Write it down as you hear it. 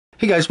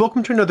Hey guys,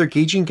 welcome to another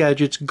Gauging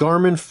Gadgets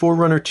Garmin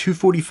Forerunner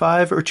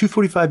 245 or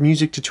 245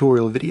 music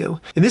tutorial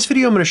video. In this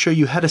video I'm going to show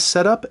you how to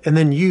set up and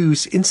then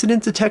use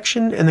incident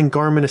detection and then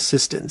Garmin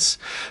Assistance.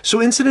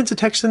 So incident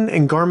detection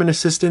and Garmin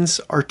Assistance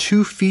are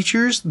two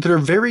features that are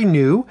very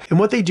new, and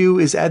what they do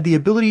is add the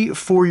ability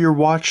for your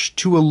watch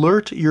to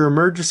alert your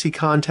emergency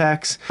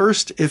contacts.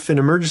 First, if an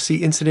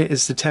emergency incident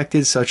is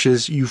detected, such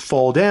as you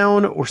fall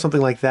down or something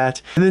like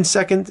that, and then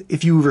second,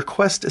 if you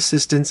request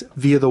assistance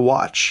via the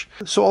watch.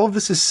 So all of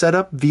this is set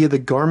up via the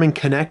Garmin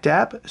Connect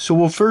app, so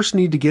we'll first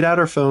need to get out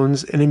our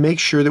phones and then make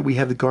sure that we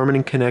have the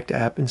Garmin Connect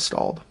app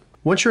installed.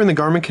 Once you're in the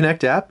Garmin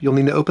Connect app, you'll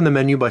need to open the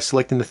menu by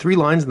selecting the three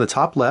lines in the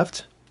top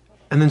left,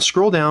 and then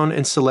scroll down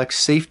and select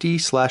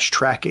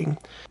Safety/Tracking.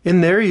 In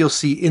there you'll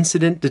see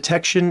Incident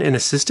Detection and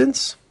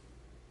Assistance.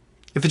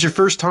 If it's your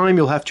first time,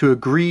 you'll have to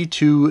agree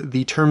to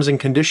the terms and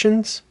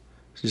conditions,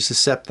 so just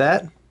accept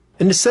that.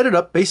 And to set it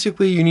up,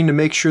 basically you need to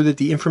make sure that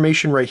the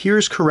information right here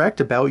is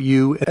correct about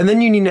you, and then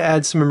you need to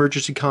add some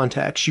emergency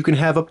contacts. You can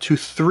have up to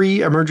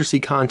 3 emergency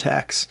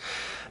contacts.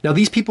 Now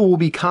these people will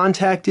be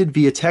contacted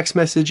via text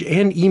message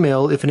and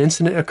email if an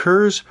incident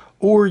occurs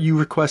or you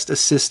request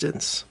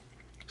assistance.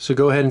 So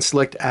go ahead and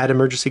select Add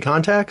Emergency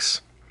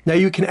Contacts. Now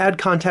you can add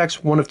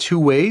contacts one of two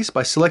ways.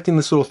 By selecting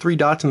this little 3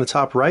 dots in the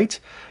top right,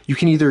 you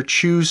can either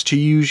choose to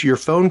use your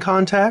phone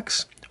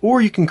contacts, or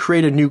you can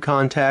create a new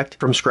contact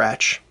from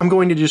scratch. I'm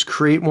going to just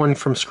create one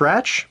from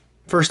scratch.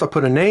 First I'll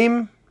put a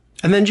name,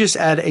 and then just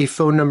add a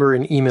phone number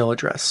and email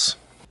address.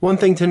 One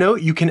thing to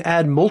note, you can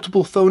add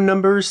multiple phone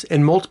numbers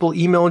and multiple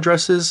email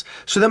addresses,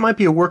 so that might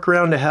be a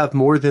workaround to have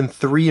more than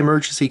 3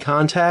 emergency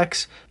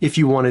contacts if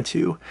you wanted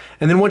to.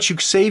 And then once you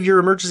save your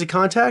emergency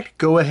contact,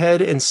 go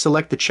ahead and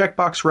select the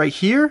checkbox right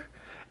here,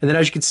 and then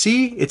as you can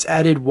see, it's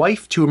added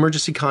wife to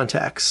emergency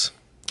contacts.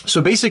 So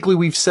basically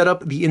we've set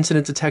up the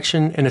incident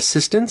detection and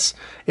assistance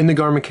in the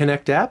Garmin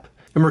Connect app,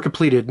 and we're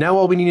completed. Now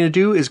all we need to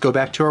do is go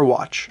back to our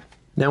watch.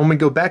 Now when we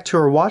go back to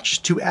our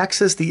watch, to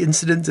access the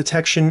incident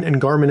detection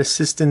and Garmin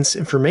Assistance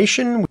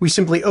information, we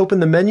simply open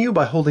the menu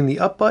by holding the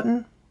up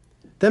button,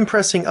 then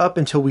pressing up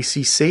until we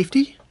see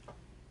Safety.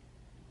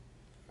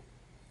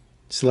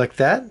 Select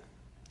that.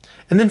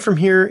 And then from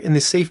here in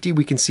the Safety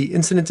we can see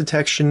incident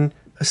detection,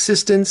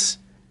 assistance,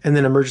 and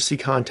then emergency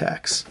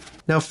contacts.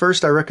 Now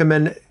first I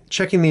recommend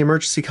checking the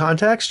emergency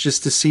contacts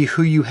just to see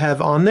who you have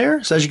on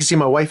there. So as you can see,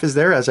 my wife is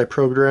there as I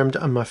programmed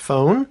on my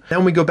phone. Now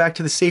when we go back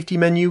to the Safety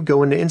menu,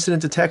 go into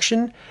incident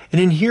detection,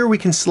 and in here we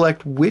can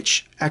select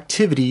which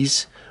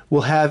activities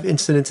will have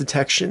incident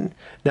detection.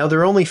 Now there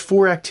are only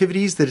 4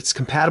 activities that it's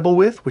compatible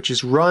with, which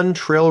is run,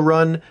 trail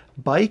run,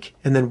 bike,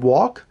 and then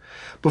walk.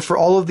 But for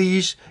all of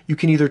these, you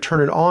can either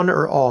turn it on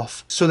or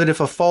off, so that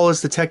if a fall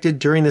is detected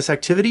during this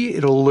activity,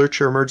 it'll alert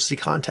your emergency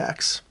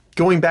contacts.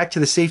 Going back to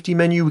the Safety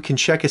menu, we can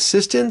check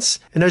assistance,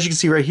 and as you can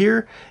see right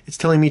here, it's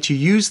telling me to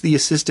use the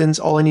assistance.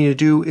 All I need to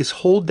do is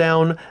hold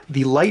down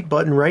the light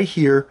button right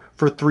here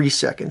for 3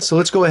 seconds. So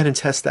let's go ahead and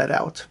test that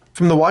out.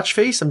 From the watch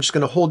face, I'm just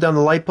going to hold down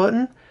the light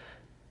button.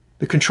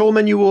 The control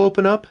menu will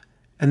open up,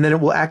 and then it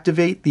will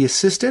activate the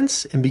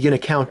assistance and begin a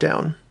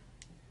countdown.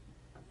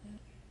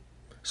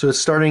 So it's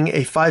starting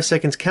a 5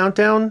 seconds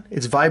countdown.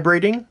 It's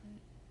vibrating.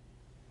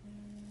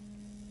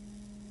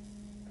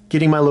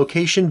 Getting my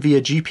location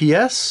via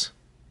GPS.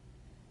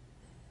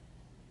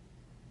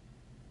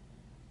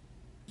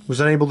 Was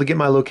unable to get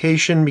my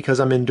location because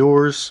I'm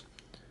indoors,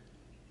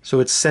 so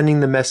it's sending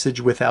the message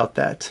without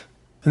that.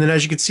 And then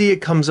as you can see, it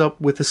comes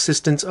up with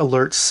assistance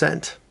alert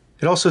sent.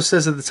 It also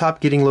says at the top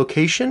getting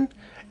location,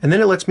 and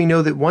then it lets me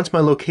know that once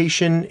my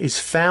location is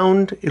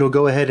found, it'll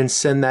go ahead and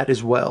send that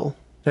as well.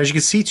 Now, as you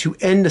can see, to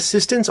end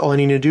assistance, all I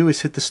need to do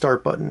is hit the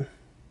start button,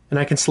 and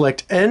I can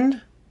select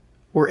end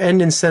or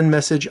end and send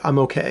message. I'm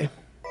okay.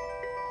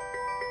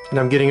 And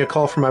I'm getting a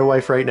call from my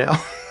wife right now.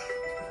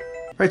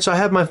 Right, so I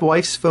have my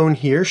wife's phone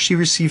here. She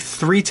received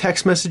 3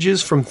 text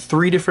messages from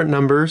 3 different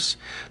numbers.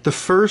 The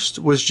first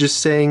was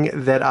just saying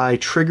that I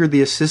triggered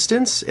the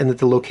assistance and that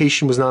the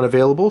location was not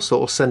available, so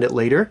it'll send it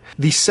later.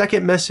 The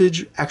second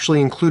message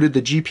actually included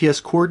the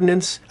GPS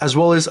coordinates, as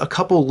well as a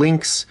couple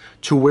links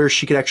to where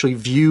she could actually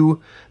view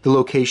the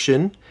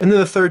location. And then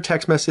the third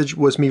text message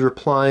was me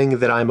replying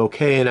that I'm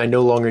okay and I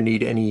no longer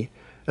need any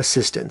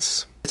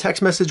assistance. The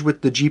text message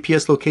with the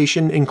GPS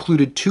location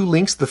included 2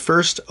 links. The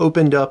first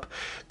opened up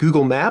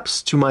Google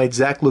Maps to my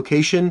exact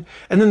location,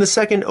 and then the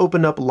second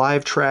opened up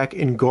Live Track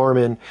in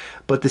Garmin,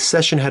 but the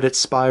session had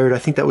expired. I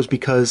think that was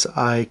because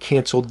I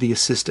canceled the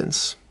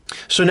assistance.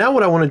 So now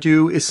what I want to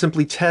do is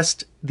simply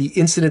test the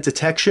incident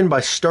detection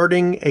by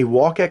starting a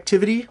walk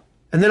activity,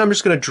 and then I'm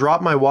just going to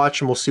drop my watch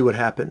and we'll see what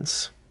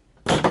happens.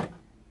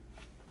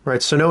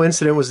 Right, so no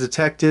incident was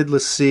detected.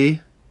 Let's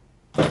see.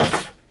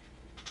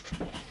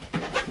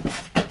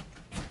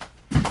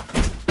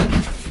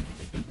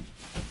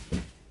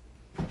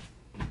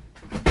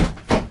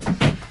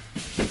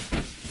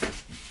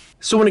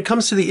 So when it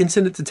comes to the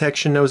incident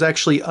detection, I was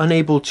actually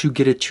unable to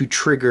get it to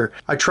trigger.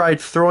 I tried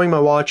throwing my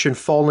watch and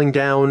falling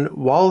down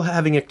while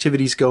having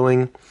activities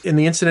going, and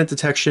the incident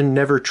detection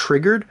never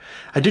triggered.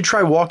 I did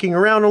try walking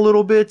around a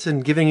little bit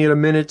and giving it a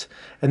minute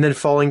and then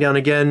falling down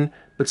again,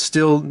 but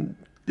still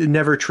it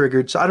never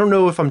triggered. So I don't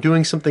know if I'm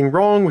doing something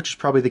wrong, which is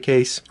probably the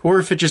case, or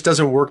if it just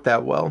doesn't work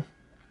that well.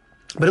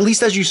 But at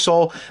least as you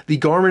saw, the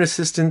Garmin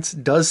Assistance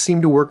does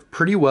seem to work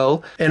pretty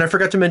well. And I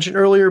forgot to mention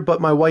earlier,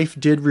 but my wife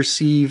did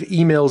receive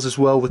emails as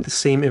well with the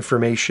same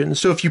information.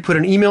 So if you put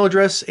an email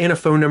address and a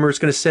phone number, it's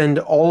going to send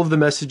all of the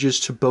messages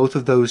to both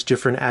of those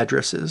different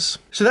addresses.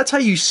 So that's how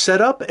you set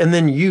up and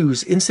then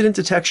use incident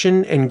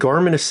detection and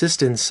Garmin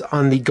Assistance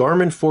on the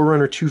Garmin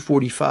Forerunner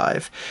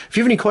 245. If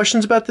you have any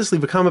questions about this,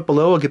 leave a comment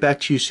below. I'll get back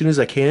to you as soon as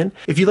I can.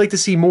 If you'd like to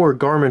see more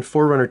Garmin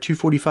Forerunner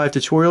 245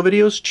 tutorial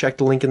videos, check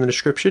the link in the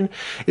description.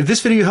 If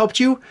this video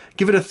helped you,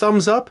 give it a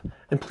thumbs up,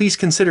 and please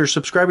consider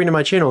subscribing to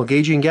my channel,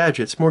 Gauging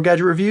Gadgets, more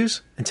gadget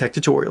reviews and tech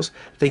tutorials.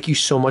 Thank you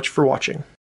so much for watching.